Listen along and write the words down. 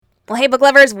Well, hey, book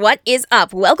lovers, what is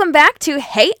up? Welcome back to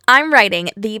Hey, I'm Writing,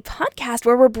 the podcast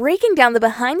where we're breaking down the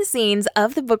behind the scenes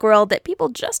of the book world that people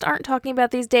just aren't talking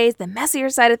about these days, the messier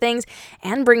side of things,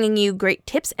 and bringing you great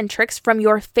tips and tricks from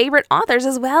your favorite authors,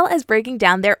 as well as breaking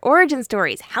down their origin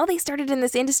stories, how they started in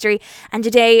this industry. And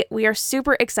today we are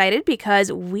super excited because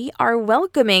we are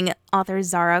welcoming author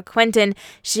Zara Quinton.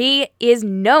 She is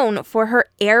known for her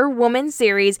Air Woman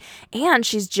series, and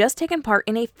she's just taken part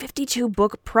in a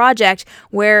 52-book project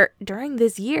where during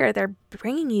this year they're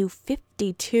bringing you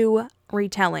 52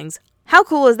 retellings. How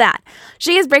cool is that?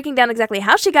 She is breaking down exactly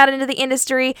how she got into the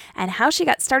industry and how she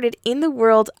got started in the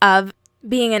world of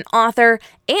being an author,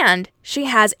 and she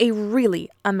has a really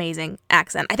amazing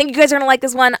accent. I think you guys are going to like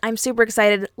this one. I'm super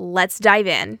excited. Let's dive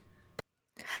in.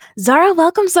 Zara,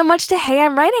 welcome so much to Hey,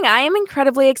 I'm Writing. I am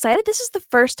incredibly excited. This is the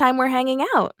first time we're hanging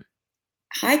out.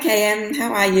 Hi, KM.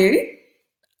 How are you?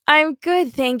 I'm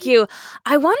good, thank you.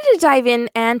 I wanted to dive in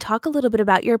and talk a little bit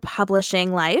about your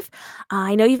publishing life.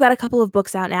 I know you've got a couple of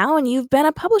books out now, and you've been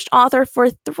a published author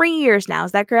for 3 years now.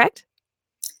 Is that correct?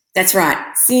 That's right.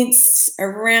 Since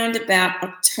around about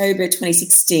October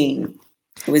 2016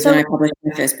 was when I published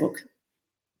my first book.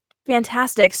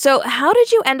 Fantastic. So how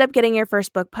did you end up getting your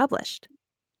first book published?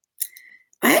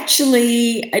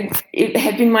 It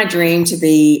had been my dream to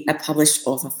be a published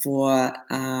author for,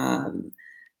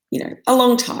 a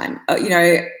long time.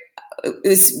 It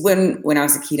was when I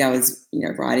was a kid, I was,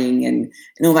 writing and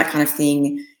all that kind of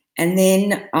thing. And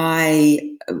then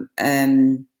I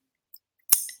kind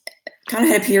of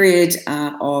had a period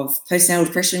of postnatal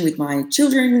depression with my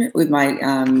children, with my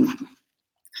kind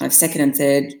of second and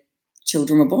third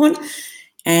children were born.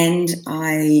 And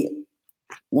I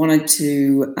wanted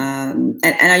to, and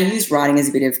I used writing as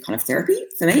a bit of kind of therapy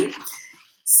for me.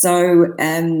 So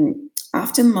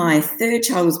after my third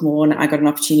child was born, I got an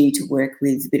opportunity to work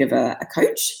with a bit of a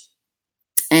coach,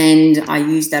 and I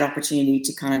used that opportunity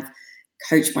to kind of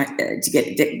coach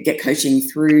to get coaching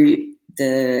through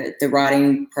the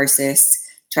writing process,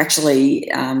 to actually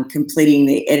completing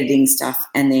the editing stuff,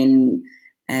 and then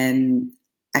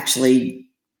actually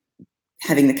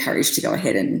having the courage to go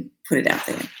ahead and put it out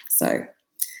there. So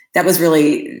that was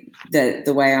really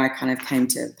the way I kind of came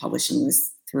to publishing,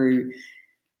 was through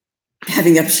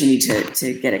having the opportunity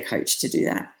to get a coach to do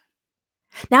that.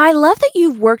 Now, I love that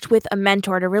you've worked with a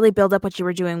mentor to really build up what you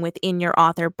were doing within your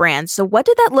author brand. So what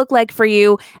did that look like for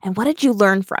you, and what did you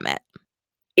learn from it?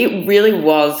 It really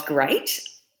was great.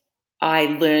 I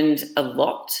learned a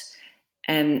lot.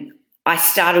 And I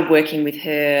started working with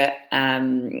her.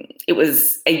 It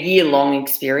was a year-long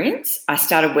experience. I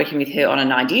started working with her on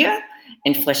an idea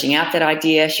and fleshing out that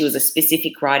idea. She was a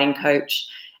specific writing coach.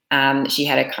 She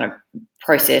had a kind of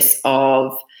process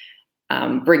of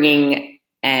bringing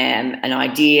an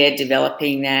idea,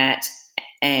 developing that,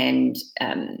 and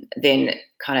then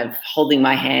kind of holding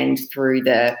my hand through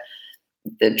the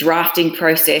drafting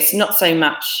process, not so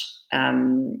much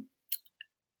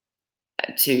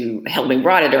to help me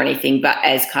write it or anything, but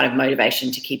as kind of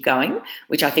motivation to keep going,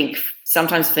 which I think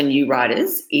sometimes for new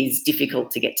writers is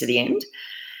difficult to get to the end.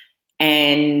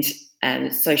 And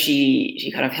so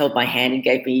she kind of held my hand and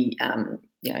gave me,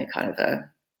 kind of a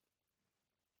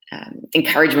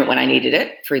encouragement when I needed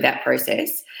it through that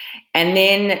process. And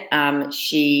then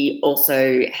she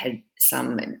also had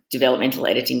some developmental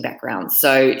editing background.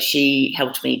 So she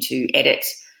helped me to edit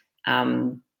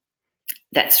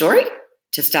that story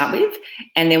to start with.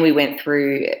 And then we went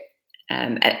through,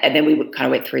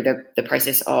 the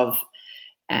process of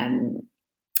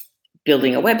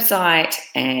building a website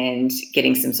and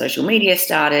getting some social media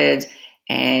started,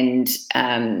 and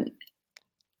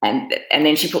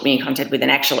then she put me in contact with an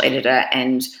actual editor,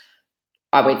 and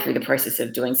I went through the process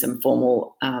of doing some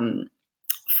formal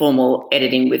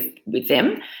editing with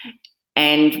them,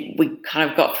 and we kind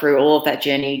of got through all of that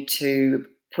journey to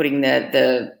putting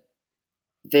the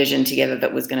version together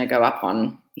that was going to go up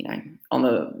on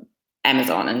the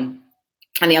Amazon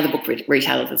and the other book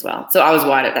retailers as well. So I was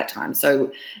wide at that time.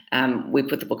 So we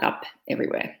put the book up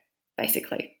everywhere,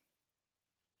 basically.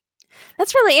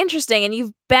 That's really interesting. And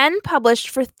you've been published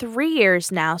for 3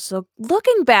 years now. So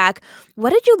looking back,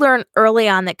 what did you learn early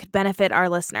on that could benefit our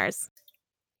listeners?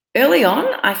 Early on,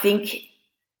 I think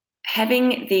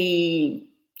having the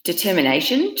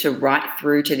determination to write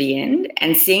through to the end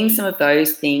and seeing some of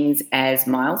those things as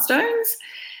milestones,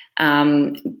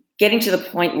 getting to the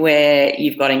point where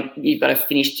you've got a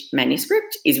finished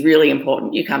manuscript is really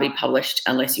important. You can't be published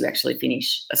unless you actually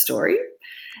finish a story.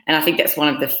 And I think that's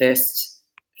one of the first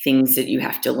things that you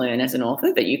have to learn as an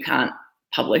author, that you can't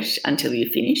publish until you're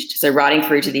finished. So writing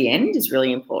through to the end is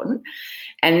really important.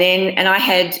 And I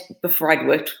had, before I'd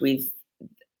worked with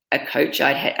a coach.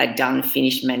 I'd done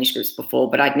finished manuscripts before,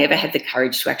 but I'd never had the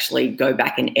courage to actually go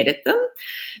back and edit them.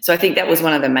 So I think that was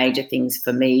one of the major things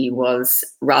for me, was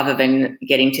rather than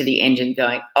getting to the end and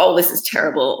going, oh, this is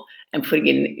terrible, and putting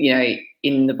it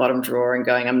in the bottom drawer and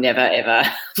going, I'm never, ever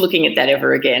looking at that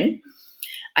ever again.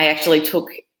 I actually took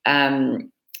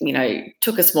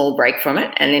a small break from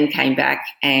it and then came back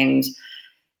and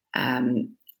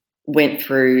went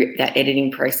through that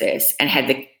editing process and had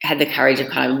the courage of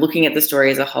kind of looking at the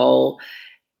story as a whole,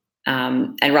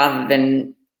 and rather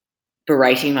than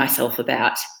berating myself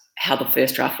about how the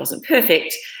first draft wasn't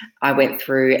perfect, I went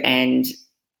through and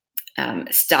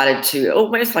started to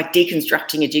almost like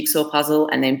deconstructing a jigsaw puzzle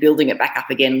and then building it back up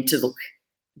again to look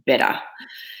better.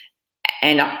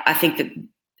 And I think that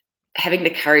having the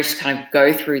courage to kind of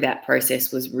go through that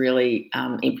process was really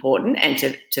important, and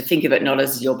to think of it not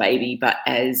as your baby, but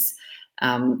as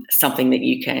something that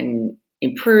you can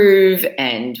improve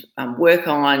and work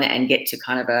on and get to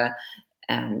kind of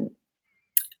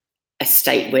a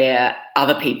state where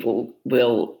other people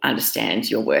will understand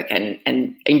your work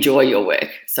and enjoy your work.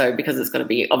 So because it's got to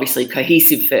be obviously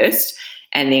cohesive first,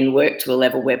 and then work to a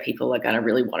level where people are going to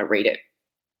really want to read it.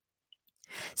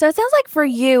 So it sounds like for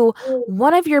you,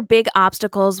 one of your big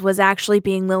obstacles was actually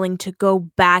being willing to go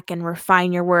back and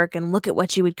refine your work and look at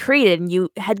what you had created. And you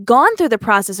had gone through the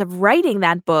process of writing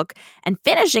that book and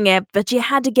finishing it, but you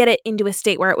had to get it into a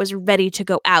state where it was ready to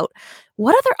go out.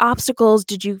 What other obstacles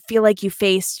did you feel like you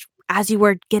faced as you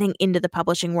were getting into the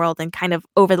publishing world and kind of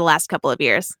over the last couple of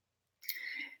years?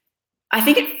 I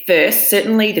think at first,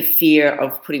 certainly the fear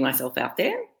of putting myself out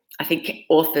there. I think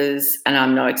authors, and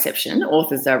I'm no exception,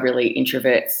 authors are really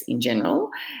introverts in general,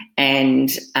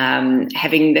 and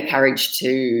having the courage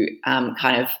to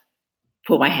kind of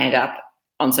put my hand up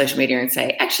on social media and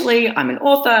say, actually, I'm an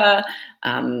author,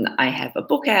 I have a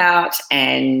book out,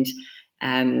 and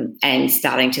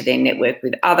starting to then network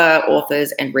with other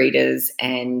authors and readers,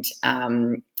 and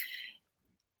then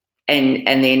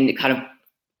kind of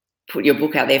put your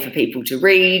book out there for people to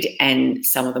read, and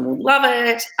some of them will love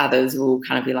it. Others will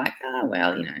kind of be like, oh,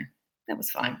 well, that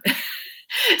was fine.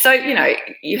 So,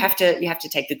 you have to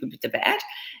take the good with the bad.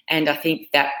 And I think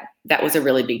that was a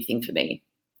really big thing for me,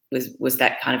 was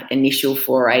that kind of initial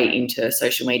foray into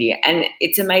social media. And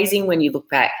it's amazing when you look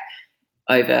back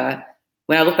over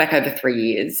 3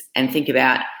 years and think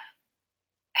about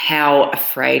how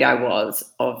afraid I was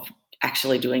of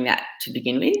actually doing that to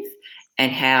begin with,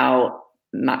 and how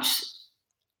much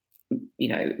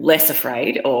less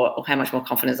afraid or how much more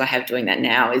confidence I have doing that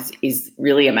now is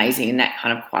really amazing in that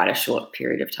kind of quite a short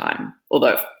period of time,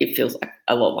 although it feels like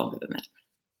a lot longer than that.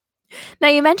 Now,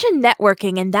 you mentioned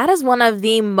networking, and that is one of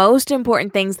the most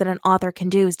important things that an author can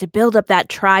do, is to build up that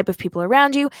tribe of people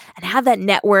around you and have that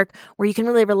network where you can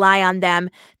really rely on them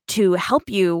to help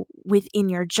you within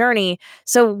your journey.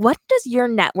 So what does your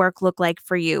network look like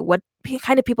for you? What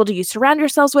kind of people do you surround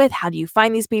yourselves with? How do you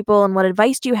find these people? And what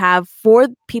advice do you have for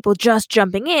people just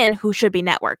jumping in who should be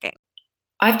networking?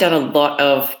 I've done a lot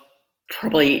of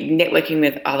probably networking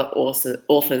with other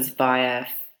authors via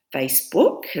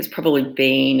Facebook. Has probably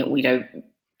been,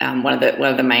 one of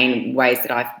the main ways that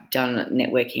I've done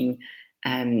networking.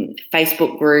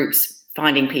 Facebook groups,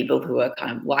 finding people who are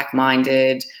kind of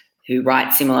like-minded, who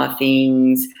write similar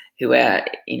things, who are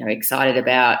excited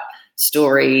about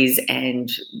stories and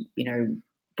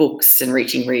books and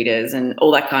reaching readers and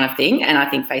all that kind of thing. And I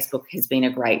think Facebook has been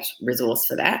a great resource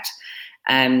for that.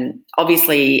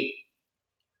 Obviously,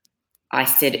 I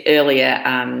said earlier,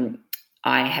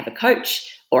 I have a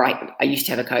coach, or I used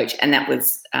to have a coach, and that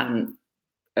was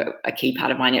a key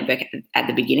part of my network at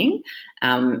the beginning.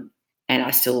 And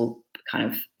I still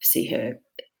kind of see her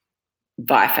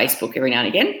via Facebook every now and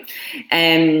again.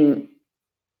 And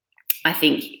I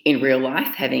think in real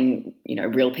life, having,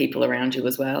 real people around you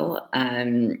as well.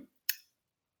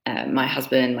 My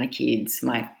husband, my kids,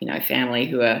 my, family,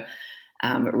 who are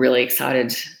really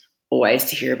excited always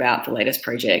to hear about the latest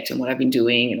project and what I've been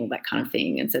doing and all that kind of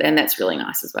thing. And that's really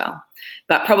nice as well.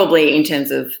 But probably in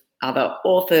terms of other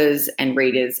authors and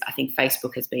readers, I think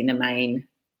Facebook has been the main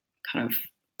kind of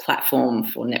platform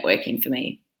for networking for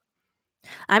me.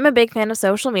 I'm a big fan of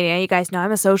social media. You guys know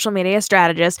I'm a social media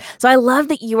strategist. So I love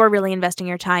that you are really investing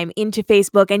your time into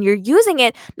Facebook, and you're using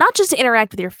it not just to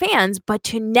interact with your fans, but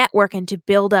to network and to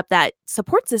build up that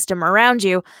support system around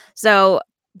you. So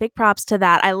big props to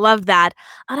that. I love that.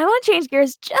 And I want to change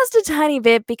gears just a tiny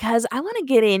bit because I want to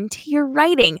get into your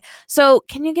writing. So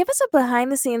can you give us a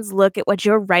behind the scenes look at what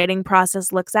your writing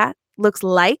process looks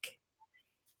like?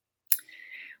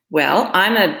 Well,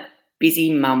 I'm a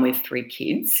busy mum with 3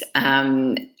 kids.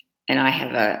 I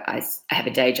have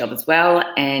a day job as well.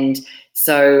 And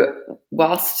so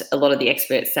whilst a lot of the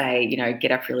experts say,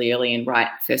 get up really early and write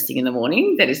first thing in the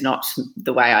morning, that is not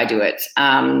the way I do it.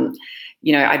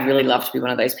 I'd really love to be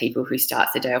one of those people who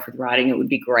starts the day off with writing. It would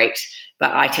be great.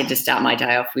 But I tend to start my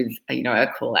day off with, a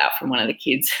call out from one of the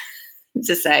kids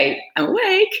to say, I'm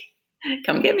awake,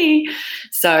 come get me.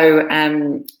 So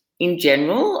in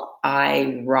general,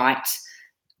 I write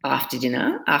after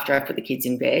dinner, after I put the kids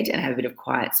in bed and have a bit of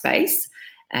quiet space.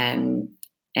 And,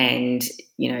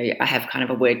 I have kind of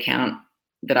a word count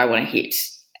that I want to hit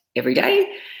every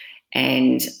day.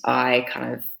 And I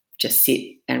kind of just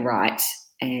sit and write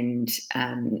and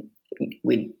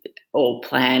or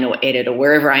plan or edit or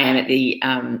wherever I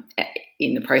am at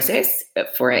in the process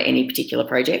for any particular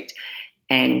project.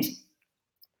 And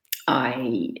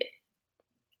I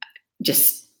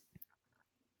just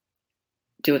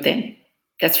do it then.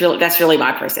 That's really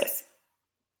my process.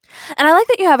 And I like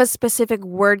that you have a specific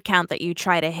word count that you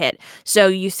try to hit. So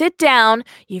you sit down,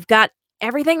 you've got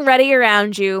everything ready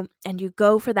around you, and you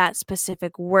go for that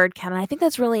specific word count. And I think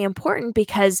that's really important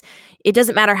because it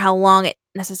doesn't matter how long it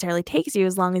necessarily takes you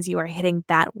as long as you are hitting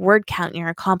that word count and you're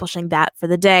accomplishing that for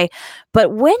the day.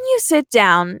 But when you sit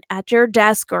down at your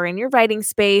desk or in your writing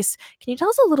space, can you tell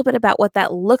us a little bit about what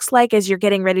that looks like as you're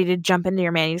getting ready to jump into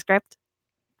your manuscript?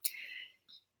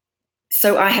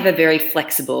 So I have a very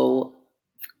flexible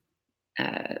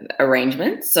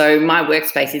arrangement. So my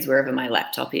workspace is wherever my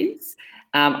laptop is.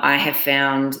 I have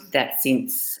found that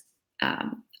since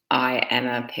I am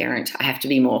a parent, I have to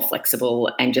be more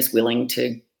flexible and just willing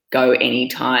to go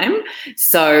anytime.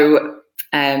 So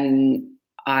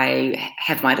I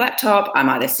have my laptop. I'm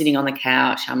either sitting on the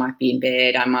couch, I might be in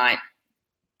bed, I might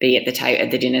be at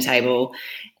the dinner table,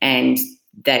 and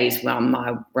that is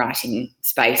my writing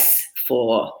space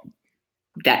for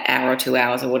that hour or 2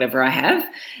 hours or whatever I have.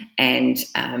 And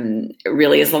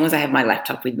really, as long as I have my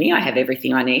laptop with me, I have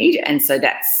everything I need. And so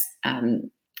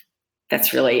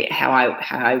that's really how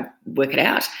I work it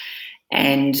out.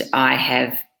 And I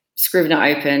have Scrivener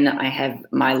open. I have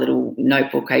my little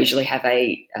notebook. I usually have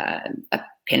a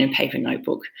pen and paper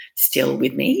notebook still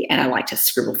with me, and I like to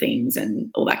scribble things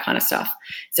and all that kind of stuff.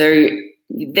 So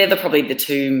they're probably the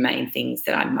two main things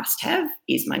that I must have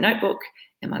is my notebook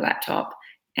and my laptop,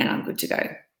 and I'm good to go.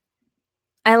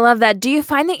 I love that. Do you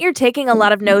find that you're taking a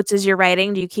lot of notes as you're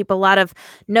writing? Do you keep a lot of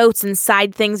notes and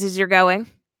side things as you're going?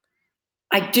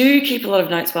 I do keep a lot of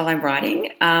notes while I'm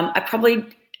writing. I probably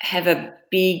have a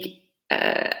big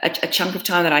a chunk of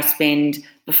time that I spend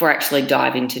before I actually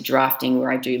dive into drafting, where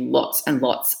I do lots and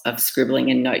lots of scribbling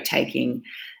and note-taking.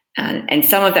 And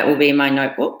some of that will be in my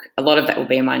notebook. A lot of that will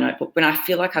be in my notebook. When I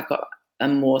feel like I've got a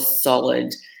more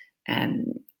solid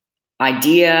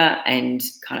idea and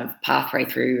kind of pathway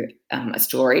through a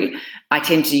story, I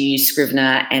tend to use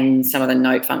Scrivener and some of the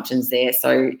note functions there.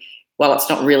 So while it's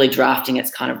not really drafting, it's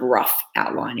kind of rough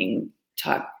outlining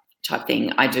type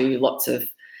thing. I do lots of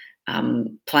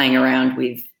playing around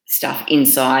with stuff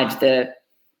inside the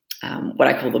what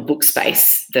I call the book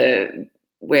space,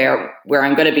 where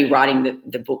I'm going to be writing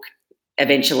the book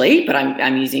eventually, but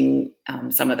I'm using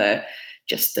some of the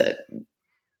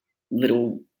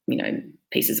little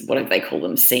pieces, whatever they call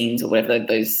them, scenes or whatever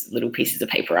those little pieces of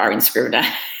paper are in Scrivener.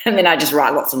 And then I just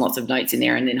write lots and lots of notes in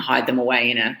there and then hide them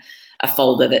away in a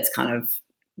folder that's kind of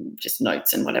just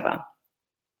notes and whatever.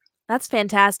 That's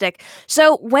fantastic.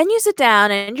 So when you sit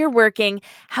down and you're working,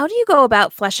 how do you go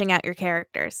about fleshing out your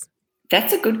characters?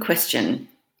 That's a good question.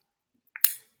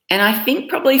 And I think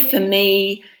probably for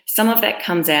me, some of that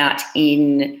comes out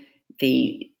in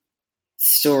the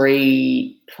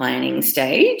story planning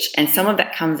stage, and some of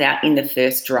that comes out in the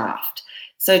first draft.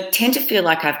 So I tend to feel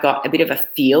like I've got a bit of a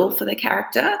feel for the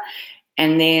character,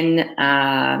 and then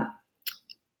I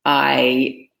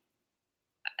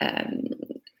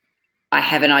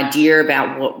have an idea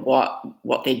about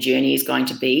what their journey is going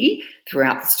to be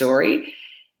throughout the story,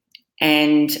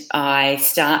 and I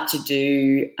start to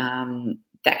do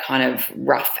that kind of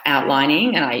rough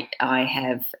outlining, and I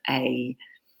have a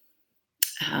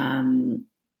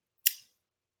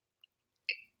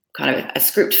kind of a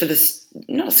script for this,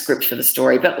 not a script for the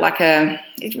story, but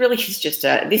it really is just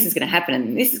this is going to happen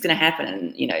and this is going to happen,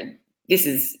 and this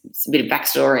is a bit of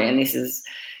backstory, and this is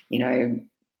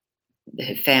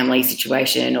the family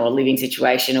situation or living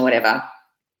situation or whatever.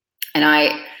 And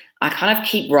I kind of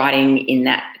keep writing in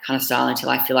that kind of style until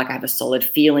I feel like I have a solid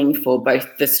feeling for both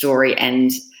the story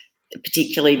and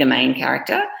particularly the main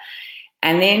character.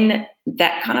 And then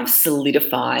that kind of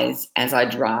solidifies as I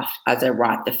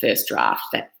write the first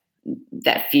draft,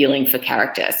 that feeling for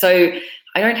character. So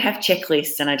I don't have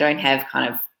checklists and I don't have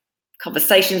kind of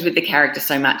conversations with the character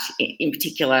so much in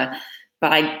particular,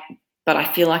 but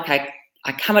I feel like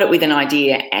I come at it with an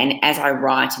idea, and as I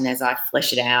write and as I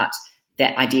flesh it out,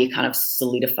 that idea kind of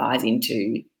solidifies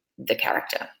into the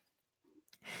character.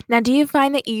 Now, do you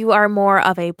find that you are more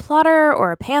of a plotter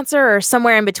or a pantser, or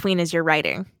somewhere in between as you're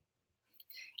writing?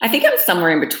 I think I'm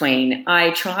somewhere in between. I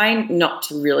try not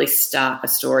to really start a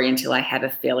story until I have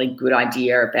a fairly good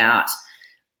idea about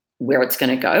where it's going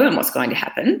to go and what's going to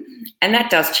happen. And that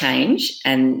does change,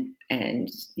 and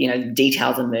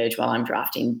details emerge while I'm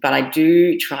drafting. But I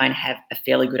do try and have a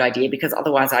fairly good idea, because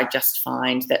otherwise I just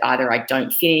find that either I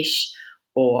don't finish,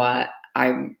 or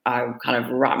I kind of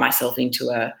write myself into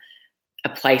a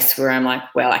place where I'm like,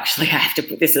 well, actually I have to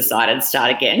put this aside and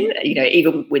start again,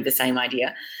 even with the same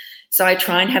idea. So I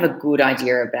try and have a good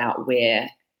idea about where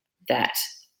that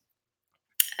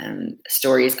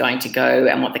story is going to go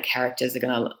and what the characters are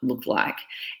going to look like.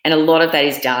 And a lot of that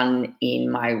is done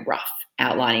in my rough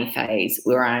outlining phase,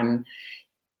 where I'm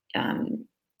kind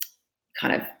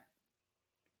of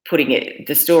putting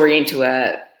the story into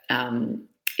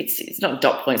it's not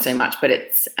dot point so much, but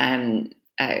it's a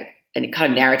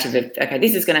kind of narrative of, okay,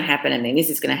 this is going to happen, and then this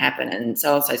is going to happen, and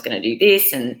so-and-so is going to do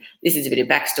this, and this is a bit of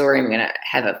backstory. I'm going to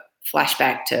have a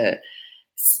flashback to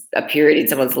a period in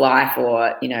someone's life,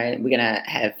 or, we're going to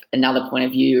have another point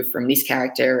of view from this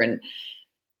character. And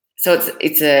so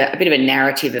it's a bit of a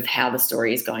narrative of how the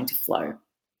story is going to flow.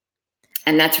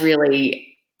 And that's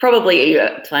really probably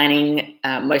planning,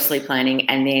 mostly planning.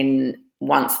 And then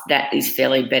once that is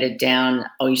fairly bedded down,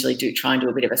 I'll usually try and do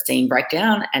a bit of a scene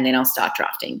breakdown, and then I'll start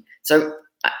drafting. So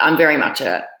I'm very much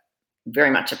a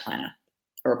planner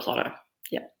or a plotter.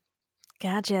 Yeah.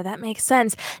 Gotcha. That makes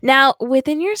sense. Now,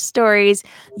 within your stories,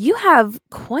 you have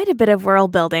quite a bit of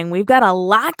world building. We've got a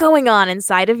lot going on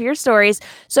inside of your stories.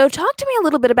 So talk to me a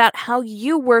little bit about how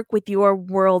you work with your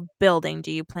world building.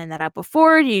 Do you plan that out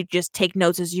before? Do you just take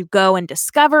notes as you go and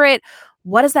discover it?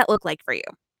 What does that look like for you?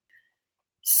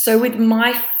 So with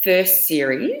my first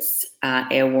series,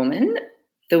 Airwoman,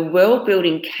 the world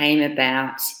building came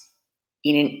about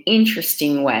in an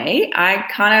interesting way. I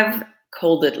kind of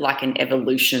called it like an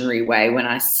evolutionary way when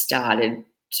I started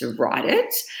to write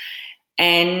it.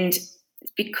 And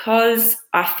because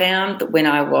I found that when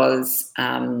I was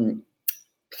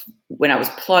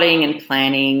plotting and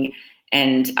planning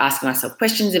and asking myself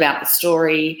questions about the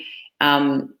story,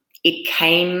 it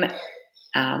kind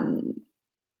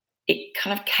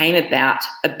of came about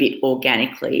a bit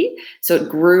organically. So it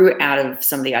grew out of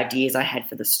some of the ideas I had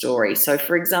for the story. So,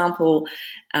 for example,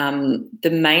 the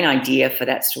main idea for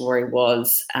that story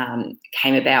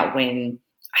came about when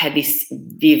I had this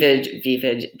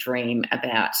vivid dream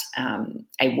about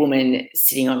a woman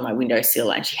sitting on my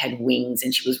windowsill, and she had wings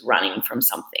and she was running from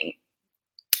something.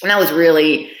 And that was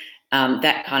really,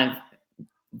 that kind of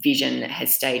vision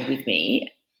has stayed with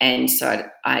me. And so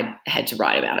I had to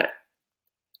write about it.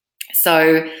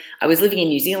 So I was living in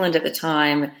New Zealand at the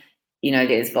time.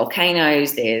 There's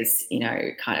volcanoes. There's,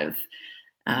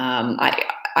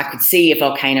 I could see a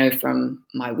volcano from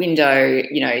my window.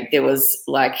 There was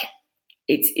like,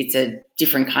 it's a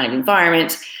different kind of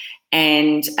environment,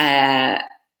 and that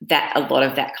a lot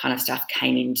of that kind of stuff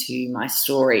came into my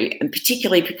story, and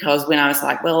particularly because when I was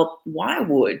like, well, why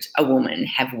would a woman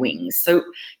have wings? So,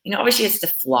 obviously it's to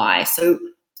fly. So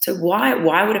why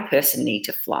would a person need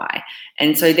to fly?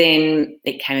 And so then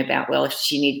it came about, well,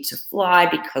 she needed to fly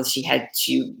because she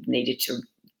needed to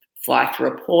fly through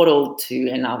a portal to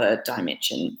another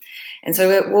dimension. And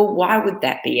so, well, why would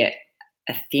that be a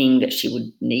thing that she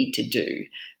would need to do?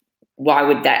 Why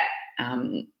would that,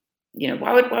 why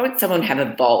would someone have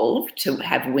evolved to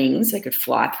have wings they could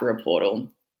fly through a portal?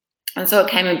 And so it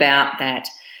came about that,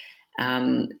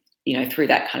 through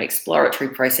that kind of exploratory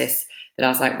process, that I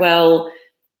was like, well,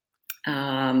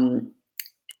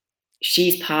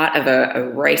 she's part of a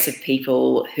race of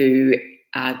people who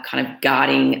are kind of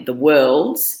guarding the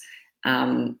worlds,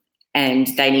 and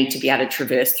they need to be able to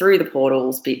traverse through the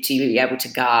portals to be able to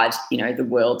guard, the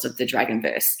worlds of the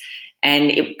Dragonverse. And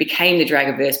it became the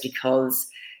Dragonverse because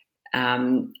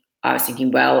I was thinking,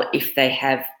 well, if they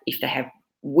have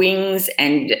wings,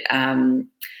 and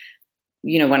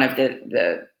one of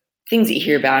the things that you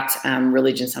hear about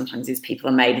religion sometimes is people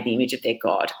are made in the image of their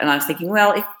God. And I was thinking,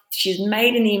 well, if she's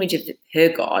made in the image of her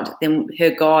God, then her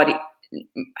God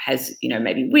has,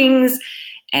 maybe wings,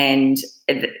 and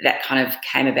that kind of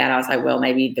came about. I was like, well,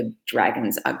 maybe the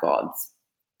dragons are gods.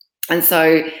 And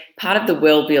so part of the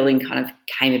world building kind of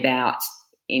came about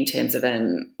in terms of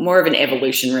more of an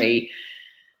evolutionary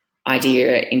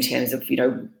idea, in terms of,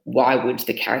 why would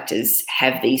the characters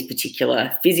have these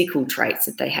particular physical traits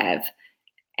that they have?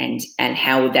 and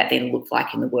how would that then look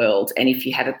like in the world? And if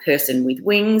you have a person with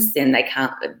wings, then they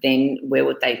can't. Then where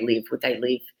would they live? Would they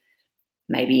live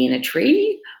maybe in a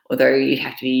tree? Although they'd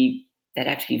have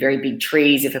to be very big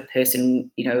trees if a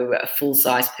person, a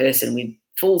full-size person with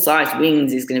full-size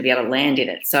wings is going to be able to land in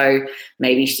it. So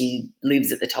maybe she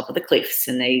lives at the top of the cliffs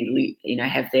and they,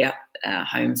 have their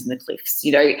homes in the cliffs.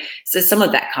 So some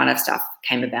of that kind of stuff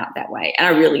came about that way, and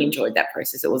I really enjoyed that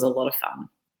process. It was a lot of fun.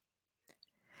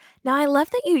 Now, I love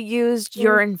that you used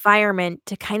your environment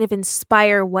to kind of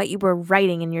inspire what you were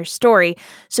writing in your story.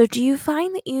 So do you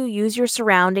find that you use your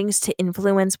surroundings to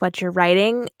influence what you're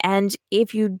writing? And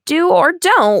if you do or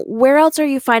don't, where else are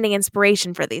you finding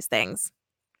inspiration for these things?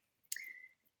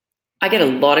 I get a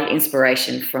lot of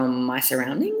inspiration from my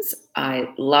surroundings. I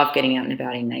love getting out and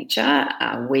about in nature.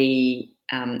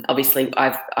 Obviously,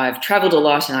 I've travelled a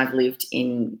lot and I've lived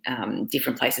in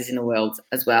different places in the world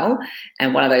as well.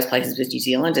 And one of those places was New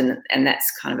Zealand, and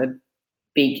that's kind of a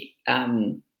big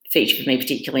feature for me,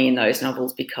 particularly in those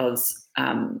novels, because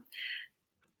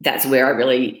that's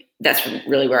really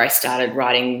where I started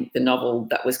writing the novel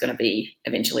that was going to be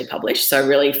eventually published. So I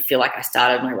really feel like I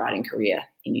started my writing career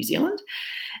in New Zealand.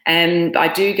 And I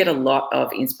do get a lot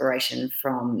of inspiration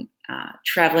from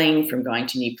traveling, from going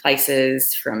to new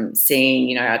places, from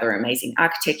seeing, other amazing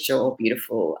architecture or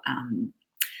beautiful,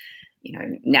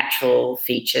 natural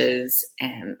features.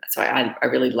 And so I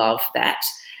really love that.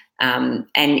 And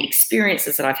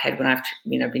experiences that I've had when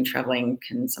I've, been traveling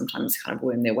can sometimes kind of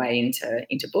worm their way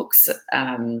into books.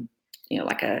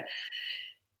 Like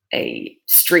a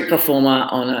street performer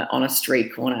on a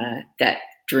street corner that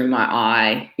drew my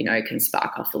eye, can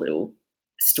spark off a little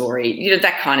story,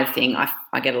 that kind of thing.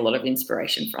 I get a lot of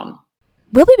inspiration from.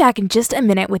 We'll be back in just a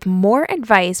minute with more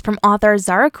advice from author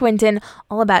Zara Quinton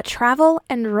all about travel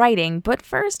and writing. But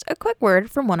first, a quick word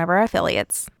from one of our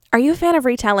affiliates. Are you a fan of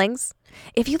retellings?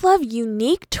 If you love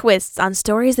unique twists on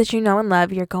stories that you know and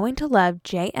love, you're going to love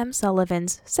J.M.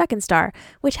 Sullivan's Second Star,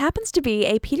 which happens to be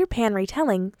a Peter Pan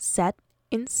retelling set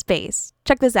in space.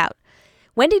 Check this out.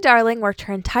 Wendy Darling worked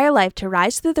her entire life to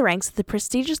rise through the ranks of the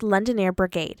prestigious London Air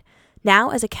Brigade.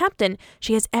 Now, as a captain,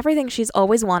 she has everything she's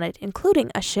always wanted,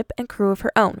 including a ship and crew of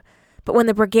her own. But when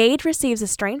the brigade receives a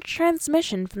strange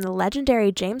transmission from the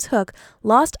legendary James Hook,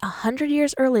 lost 100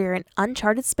 years earlier in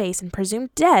uncharted space and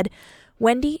presumed dead,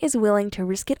 Wendy is willing to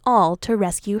risk it all to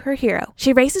rescue her hero.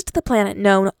 She races to the planet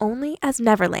known only as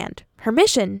Neverland. Her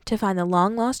mission, to find the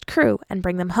long-lost crew and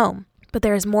bring them home. But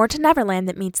there is more to Neverland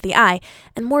that meets the eye,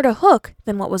 and more to Hook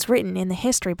than what was written in the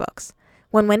history books.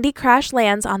 When Wendy crash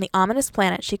lands on the ominous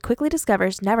planet, she quickly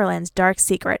discovers Neverland's dark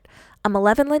secret, a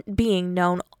malevolent being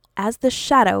known as the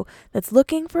Shadow that's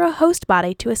looking for a host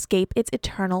body to escape its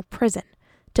eternal prison.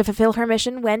 To fulfill her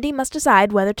mission, Wendy must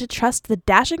decide whether to trust the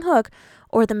dashing Hook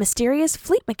or the mysterious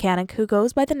fleet mechanic who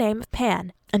goes by the name of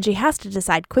Pan, and she has to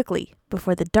decide quickly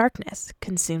before the darkness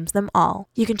consumes them all.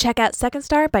 You can check out Second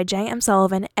Star by J.M.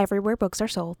 Sullivan everywhere books are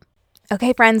sold.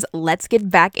 Okay, friends, let's get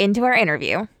back into our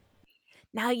interview.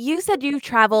 Now, you said you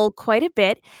travel quite a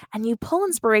bit and you pull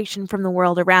inspiration from the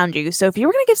world around you. So if you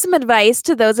were going to give some advice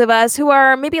to those of us who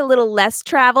are maybe a little less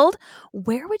traveled,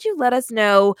 where would you let us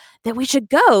know that we should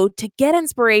go to get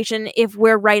inspiration if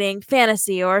we're writing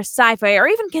fantasy or sci-fi or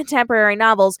even contemporary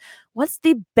novels? What's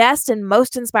the best and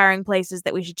most inspiring places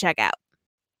that we should check out?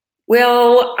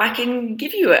 Well, I can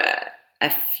give you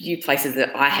a few places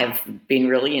that I have been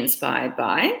really inspired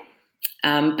by.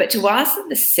 But to answer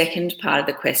the second part of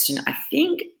the question, I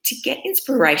think to get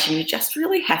inspiration, you just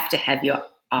really have to have your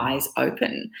eyes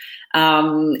open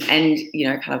and,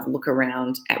 kind of look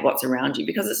around at what's around you,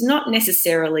 because it's not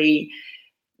necessarily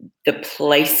the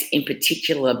place in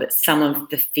particular, but some of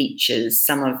the features,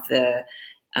 some of the,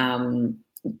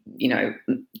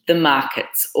 the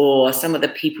markets, or some of the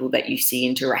people that you see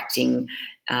interacting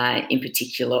in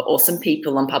particular, or some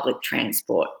people on public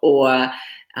transport, or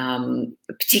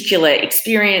particular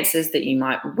experiences that you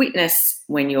might witness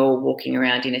when you're walking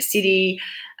around in a city,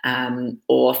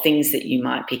 or things that you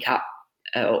might pick up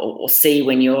or see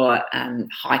when you're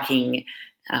hiking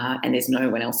and there's no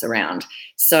one else around.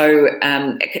 So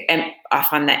and I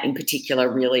find that in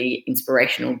particular really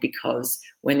inspirational, because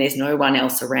when there's no one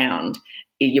else around,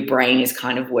 your brain is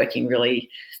kind of working really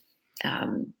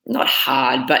not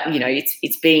hard, but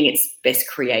it's being its best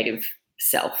creative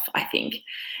self, I think.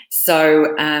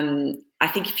 So I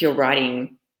think if you're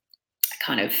writing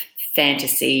kind of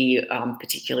fantasy,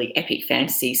 particularly epic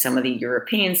fantasy, some of the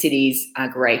European cities are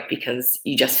great, because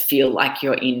you just feel like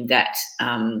you're in that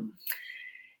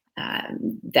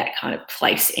that kind of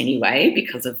place anyway,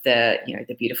 because of the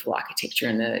the beautiful architecture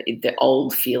and the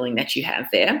old feeling that you have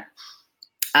there.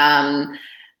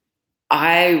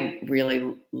 I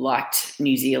really liked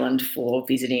New Zealand for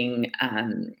visiting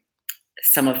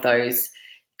some of those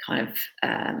kind of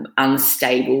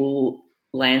unstable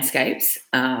landscapes.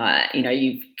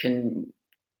 You can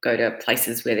go to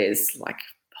places where there's like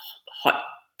hot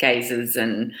gazes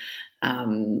and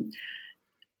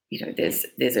there's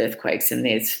earthquakes and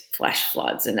there's flash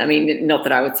floods. And I mean, not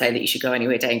that I would say that you should go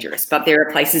anywhere dangerous, but there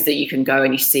are places that you can go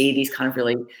and you see these kind of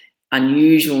really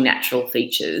unusual natural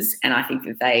features. And I think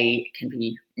that they can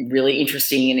be really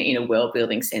interesting in a world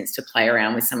building sense to play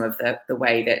around with some of the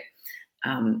way that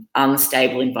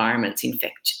unstable environments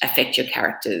affect your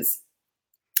characters.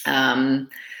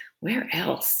 Where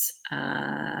else?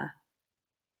 I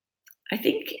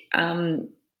think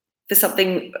there's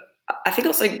something. I think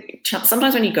also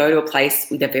sometimes when you go to a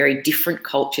place with a very different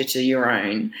culture to your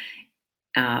own,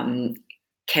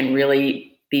 can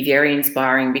really be very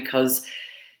inspiring, because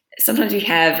sometimes we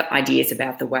have ideas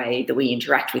about the way that we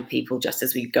interact with people just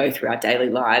as we go through our daily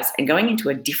lives, and going into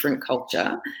a different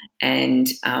culture and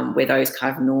where those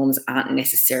kind of norms aren't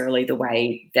necessarily the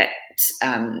way that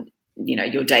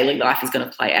your daily life is going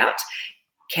to play out,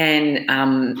 can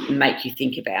make you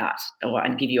think about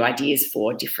and give you ideas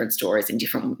for different stories and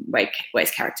different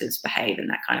ways characters behave and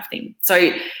that kind of thing.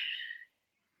 So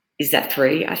is that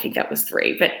 3? I think that was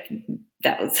 3, but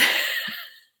that's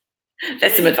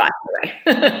some advice.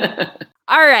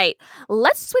 All right,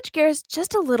 let's switch gears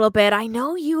just a little bit. I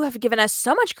know you have given us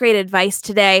so much great advice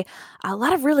today, a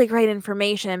lot of really great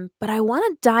information, but I want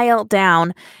to dial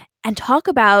down and talk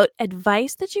about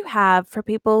advice that you have for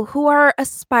people who are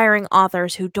aspiring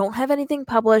authors, who don't have anything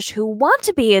published, who want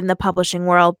to be in the publishing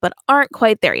world but aren't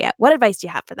quite there yet. What advice do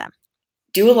you have for them?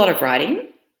 Do a lot of writing,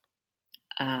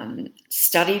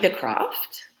 study the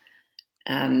craft,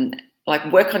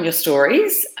 work on your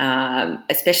stories,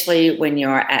 especially when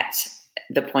you're at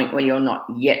the point where you're not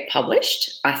yet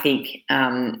published. I think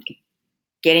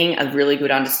getting a really good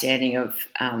understanding of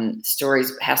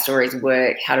stories, how stories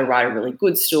work, how to write a really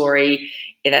good story,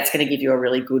 that's going to give you a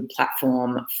really good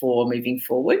platform for moving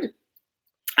forward.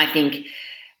 I think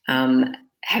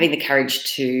having the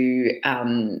courage to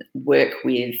work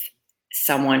with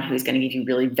someone who's going to give you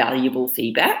really valuable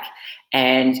feedback,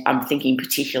 and I'm thinking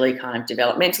particularly kind of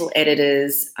developmental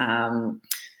editors,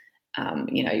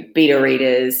 beta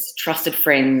readers, trusted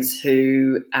friends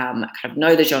who kind of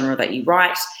know the genre that you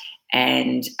write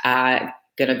and are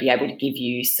going to be able to give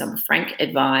you some frank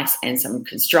advice and some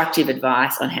constructive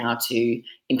advice on how to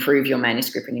improve your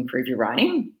manuscript and improve your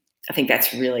writing. I think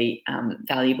that's really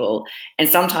valuable. And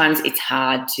sometimes it's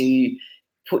hard to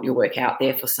put your work out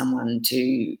there for someone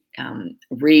to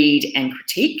read and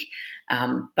critique,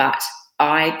 but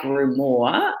I grew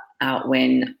more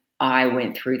when I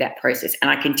went through that process, and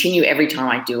I continue every time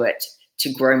I do it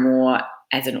to grow more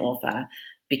as an author,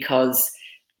 because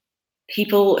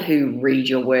people who read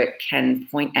your work can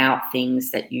point out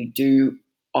things that you do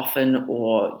often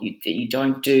or that you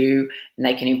don't do, and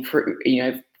they can improve,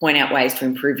 point out ways to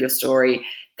improve your story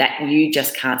that you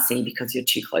just can't see because you're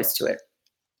too close to it.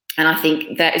 And I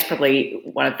think that is probably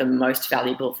one of the most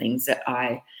valuable things that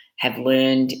I have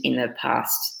learned in the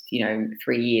past,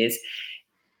 3 years.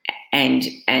 And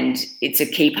it's a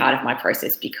key part of my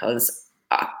process, because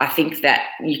I think that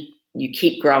you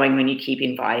keep growing when you keep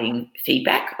inviting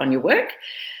feedback on your work.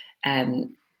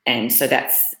 And so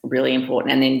that's really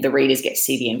important. And then the readers get to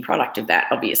see the end product of that,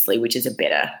 obviously, which is a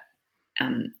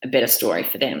better story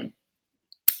for them.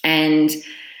 And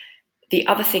the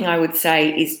other thing I would say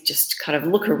is just kind of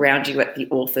look around you at the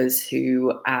authors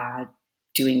who are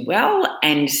doing well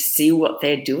and see what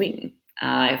they're doing.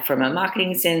 From a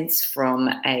marketing sense, from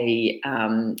a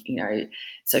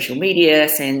social media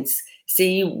sense,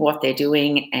 see what they're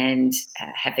doing and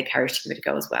have the courage to give it a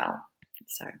go as well.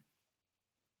 So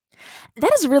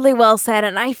that is really well said,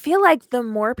 and I feel like the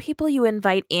more people you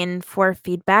invite in for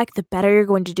feedback, the better you're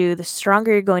going to do, the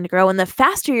stronger you're going to grow, and the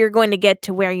faster you're going to get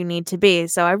to where you need to be.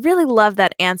 So I really love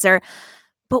that answer.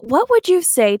 But what would you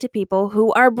say to people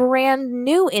who are brand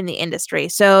new in the industry?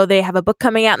 So they have a book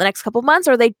coming out in the next couple of months,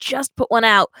 or they just put one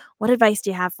out. What advice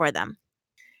do you have for them?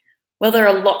 Well, there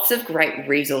are lots of great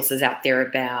resources out there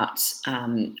about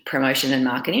promotion and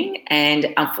marketing.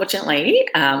 And unfortunately,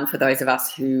 for those of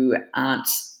us who aren't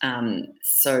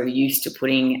so used to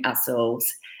putting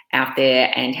ourselves out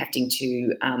there and having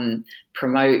to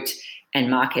promote and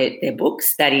market their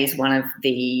books, that is one of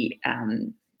the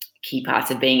key parts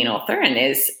of being an author. And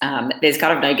there's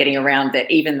kind of no getting around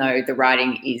that, even though the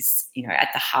writing is, at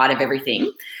the heart of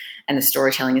everything and the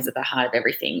storytelling is at the heart of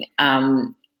everything.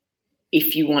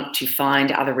 If you want to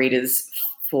find other readers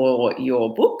for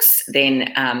your books,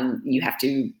 then you have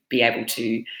to be able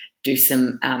to do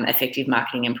some effective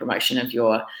marketing and promotion of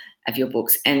your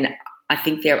books. And I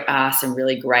think there are some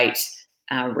really great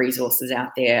resources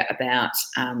out there about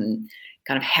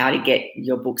kind of how to get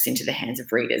your books into the hands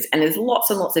of readers. And there's lots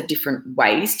and lots of different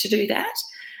ways to do that.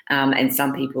 And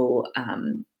some people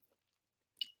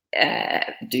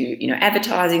do,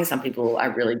 advertising. Some people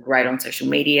are really great on social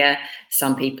media.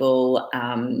 Some people,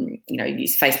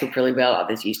 use Facebook really well.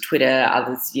 Others use Twitter.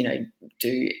 Others,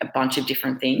 do a bunch of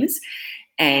different things.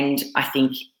 And I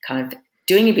think kind of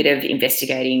doing a bit of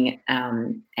investigating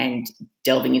and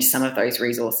delving into some of those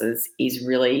resources is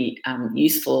really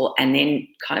useful, and then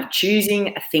kind of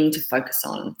choosing a thing to focus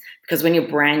on. Because when you're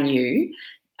brand new,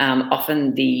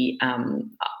 often the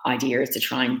idea is to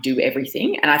try and do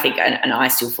everything. And I think, and I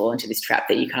still fall into this trap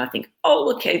that you kind of think, oh,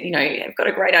 look, I've got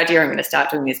a great idea, I'm going to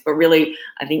start doing this. But really,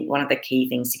 I think one of the key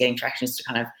things to getting traction is to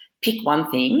kind of pick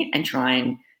one thing and try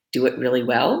and do it really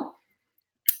well.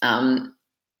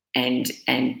 And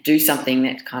do something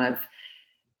that kind of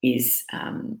is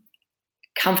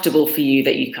comfortable for you,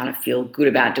 that you kind of feel good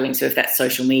about doing. So if that's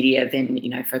social media, then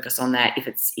focus on that.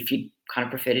 If you kind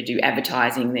of prefer to do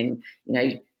advertising, then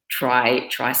try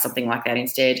something like that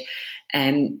instead.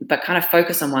 But kind of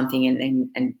focus on one thing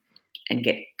and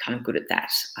get kind of good at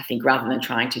that, I think, rather than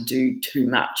trying to do too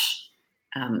much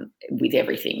with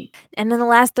everything. And in the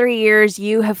last 3 years,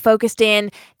 you have focused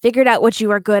in, figured out what you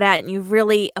are good at, and you've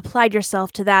really applied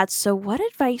yourself to that. So what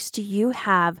advice do you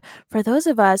have for those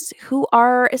of us who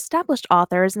are established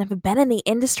authors and have been in the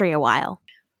industry a while?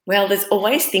 Well, there's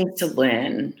always things to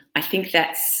learn. I think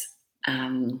that's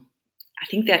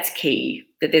key,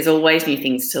 that there's always new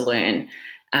things to learn.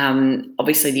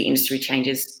 Obviously, the industry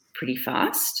changes pretty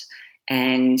fast,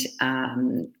 and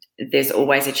there's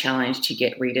always a challenge to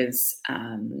get readers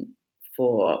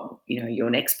for your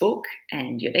next book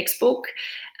and your next book.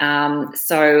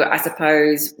 So I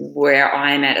suppose where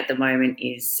I'm at the moment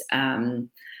is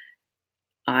I'm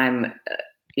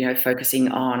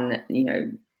focusing on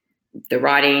the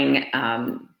writing,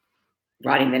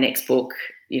 writing the next book,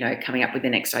 coming up with the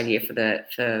next idea for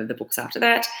the books after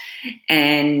that,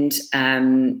 and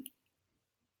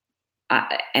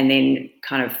then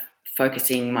kind of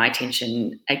focusing my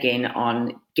attention again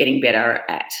on getting better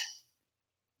at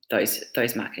those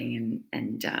marketing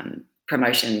and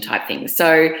promotion type things.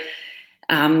 So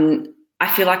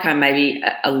I feel like I'm maybe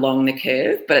along the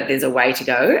curve, but there's a way to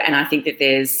go. And I think that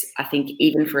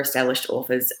even for established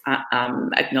authors,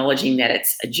 acknowledging that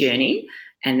it's a journey,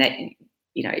 and that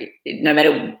no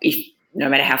matter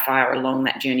how far along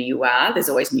that journey you are, there's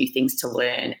always new things to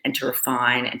learn and to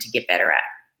refine and to get better at.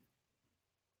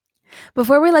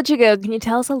 Before we let you go, can you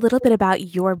tell us a little bit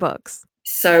about your books?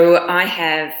 So I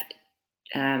have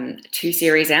 2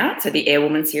 series out. So the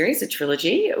Airwoman series, a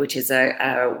trilogy, which is a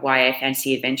YA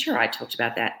fantasy adventure. I talked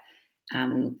about that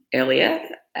earlier.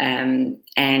 And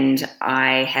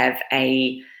I have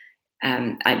a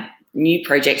new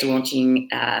project launching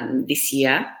this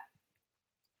year,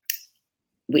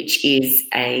 which is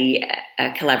a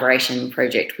collaboration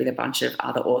project with a bunch of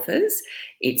other authors.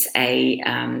 It's a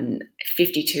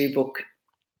 52-book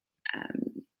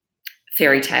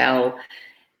fairy tale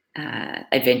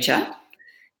adventure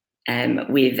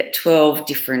with 12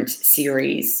 different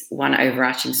series, one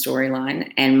overarching storyline.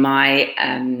 And my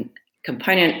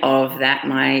component of that,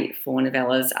 my 4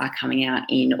 novellas, are coming out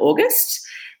in August.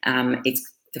 It's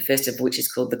the first of which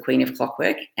is called The Queen of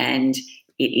Clockwork, and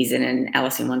it is an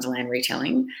Alice in Wonderland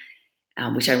retelling,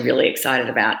 which I'm really excited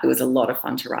about. It was a lot of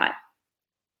fun to write.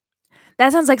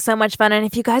 That sounds like so much fun. And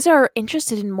if you guys are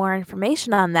interested in more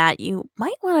information on that, you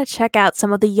might want to check out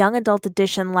some of the Young Adult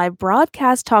Edition live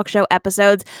broadcast talk show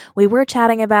episodes. We were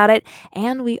chatting about it,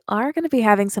 and we are going to be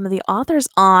having some of the authors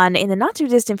on in the not too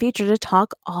distant future to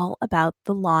talk all about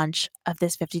the launch of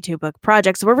this 52-book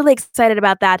project. So we're really excited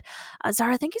about that.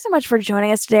 Zara, thank you so much for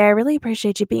joining us today. I really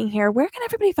appreciate you being here. Where can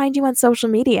everybody find you on social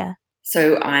media?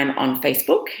 So I'm on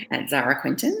Facebook at Zara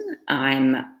Quinton.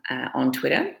 I'm on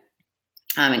Twitter.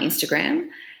 And Instagram,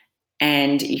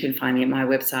 and you can find me at my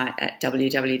website at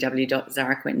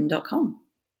www.zaraquinton.com.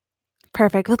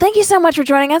 Perfect. Well, thank you so much for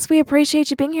joining us. We appreciate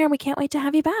you being here, and we can't wait to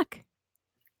have you back.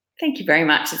 Thank you very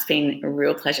much. It's been a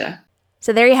real pleasure.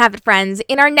 So there you have it, friends.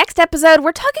 In our next episode,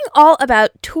 we're talking all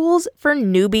about tools for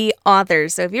newbie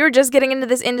authors. So if you're just getting into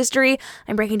this industry,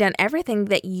 I'm breaking down everything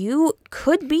that you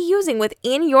could be using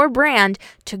within your brand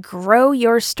to grow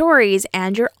your stories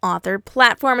and your author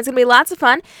platform. It's going to be lots of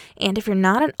fun. And if you're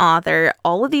not an author,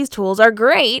 all of these tools are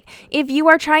great if you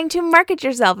are trying to market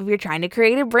yourself, if you're trying to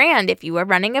create a brand, if you are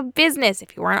running a business,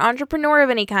 if you are an entrepreneur of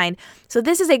any kind. So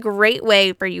this is a great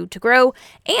way for you to grow.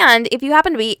 And if you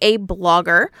happen to be a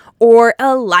blogger or you're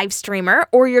a live streamer,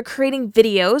 or you're creating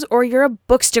videos, or you're a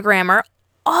bookstagrammer,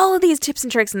 all of these tips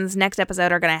and tricks in this next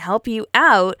episode are going to help you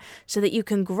out so that you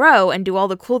can grow and do all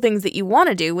the cool things that you want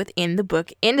to do within the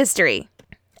book industry.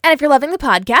 And if you're loving the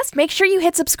podcast, make sure you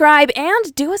hit subscribe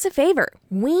and do us a favor.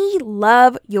 We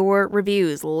love your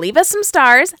reviews. Leave us some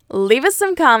stars, leave us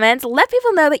some comments, let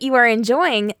people know that you are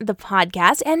enjoying the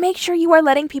podcast, and make sure you are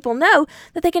letting people know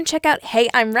that they can check out Hey,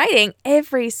 I'm Writing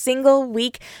every single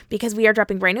week, because we are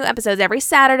dropping brand new episodes every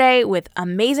Saturday with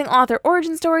amazing author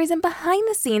origin stories and behind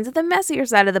the scenes of the messier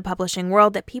side of the publishing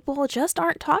world that people just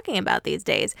aren't talking about these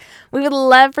days. We would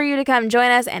love for you to come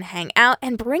join us and hang out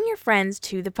and bring your friends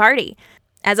to the party.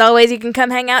 As always, you can come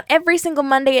hang out every single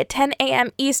Monday at 10 a.m.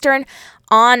 Eastern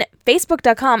on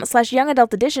Facebook.com/Young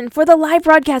Adult Edition for the live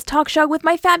broadcast talk show with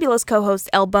my fabulous co-hosts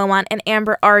Elle Beaumont and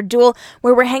Amber R. Duell,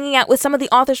 where we're hanging out with some of the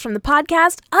authors from the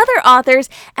podcast, other authors,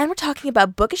 and we're talking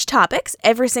about bookish topics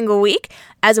every single week,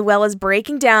 as well as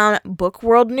breaking down book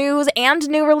world news and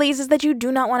new releases that you do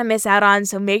not want to miss out on.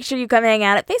 So make sure you come hang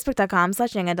out at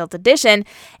Facebook.com/Young Adult Edition.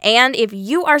 And if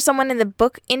you are someone in the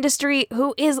book industry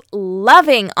who is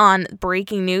loving on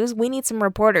breaking news, we need some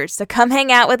reporters. So come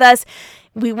hang out with us.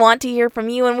 We want to hear from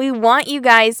you, and we want you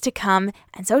guys to come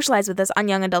and socialize with us on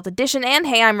Young Adult Edition and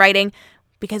Hey, I'm Writing,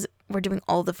 because we're doing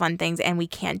all the fun things, and we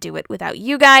can't do it without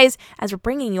you guys, as we're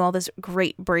bringing you all this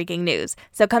great breaking news.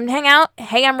 So come hang out,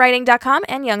 heyimwriting.com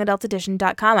and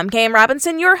youngadultedition.com. I'm Kayam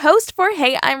Robinson, your host for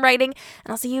Hey, I'm Writing,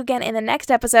 and I'll see you again in the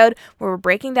next episode, where we're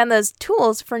breaking down those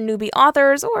tools for newbie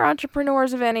authors or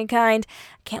entrepreneurs of any kind.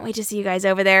 Can't wait to see you guys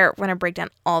over there. We're going to break down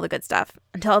all the good stuff.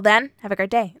 Until then, have a great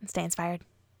day and stay inspired.